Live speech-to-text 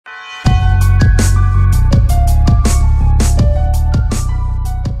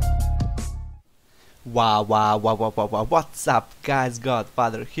What's up guys,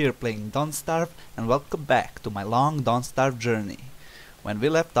 Godfather here playing Don't Starve, and welcome back to my long Don't Starve journey. When we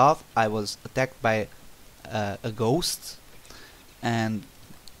left off I was attacked by a ghost and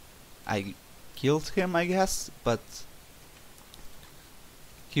I killed him, I guess, but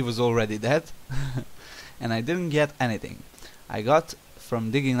he was already dead and I didn't get anything. I got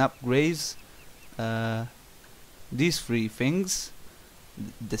from digging up graves these three things: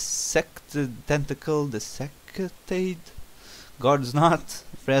 dissected tentacle, dissected God's knot,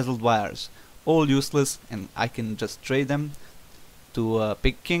 frazzled wires. All useless, and I can just trade them to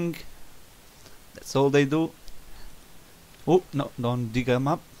Pig King. That's all they do. Oh no, don't dig them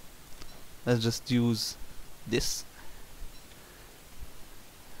up. Let's just use this.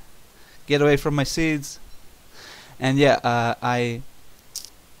 Get away from my seeds. And yeah, I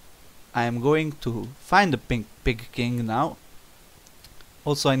am going to find the Pig King now.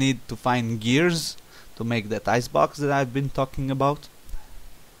 Also, I need to find gears to make that icebox that I've been talking about.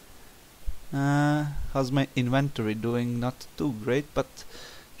 How's my inventory doing? Not too great, but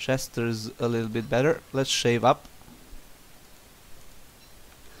Chester's a little bit better. Let's shave up.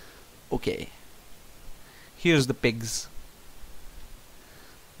 Okay. Here's the pigs.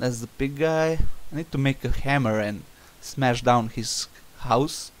 That's the pig guy. I need to make a hammer and smash down his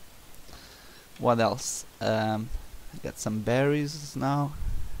house. What else? I got some berries now.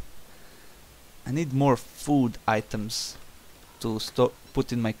 I need more food items to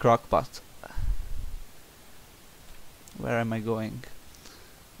put in my crock pot. Where am I going?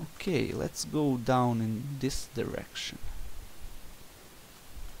 Okay, let's go down in this direction.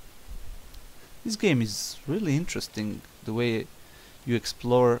 This game is really interesting, the way you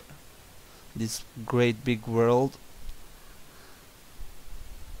explore this great big world.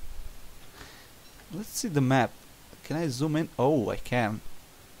 Let's see the map. Can I zoom in? Oh, I can.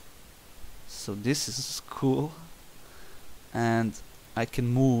 So this is cool, and I can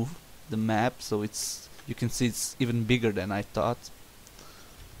move the map so you can see it's even bigger than I thought.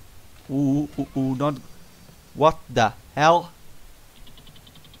 Ooh, not. What the hell?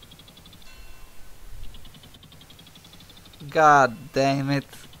 God damn it!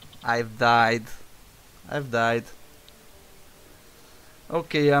 I've died.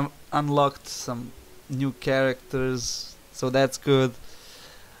 Okay, I'm unlocked some new characters, so that's good.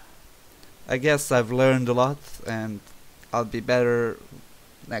 I guess I've learned a lot and I'll be better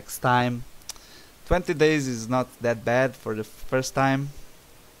next time. 20 days is not that bad for the first time.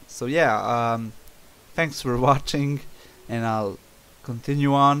 So yeah, thanks for watching, and I'll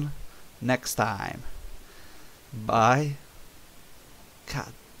continue on next time. Bye.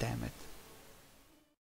 God damn it.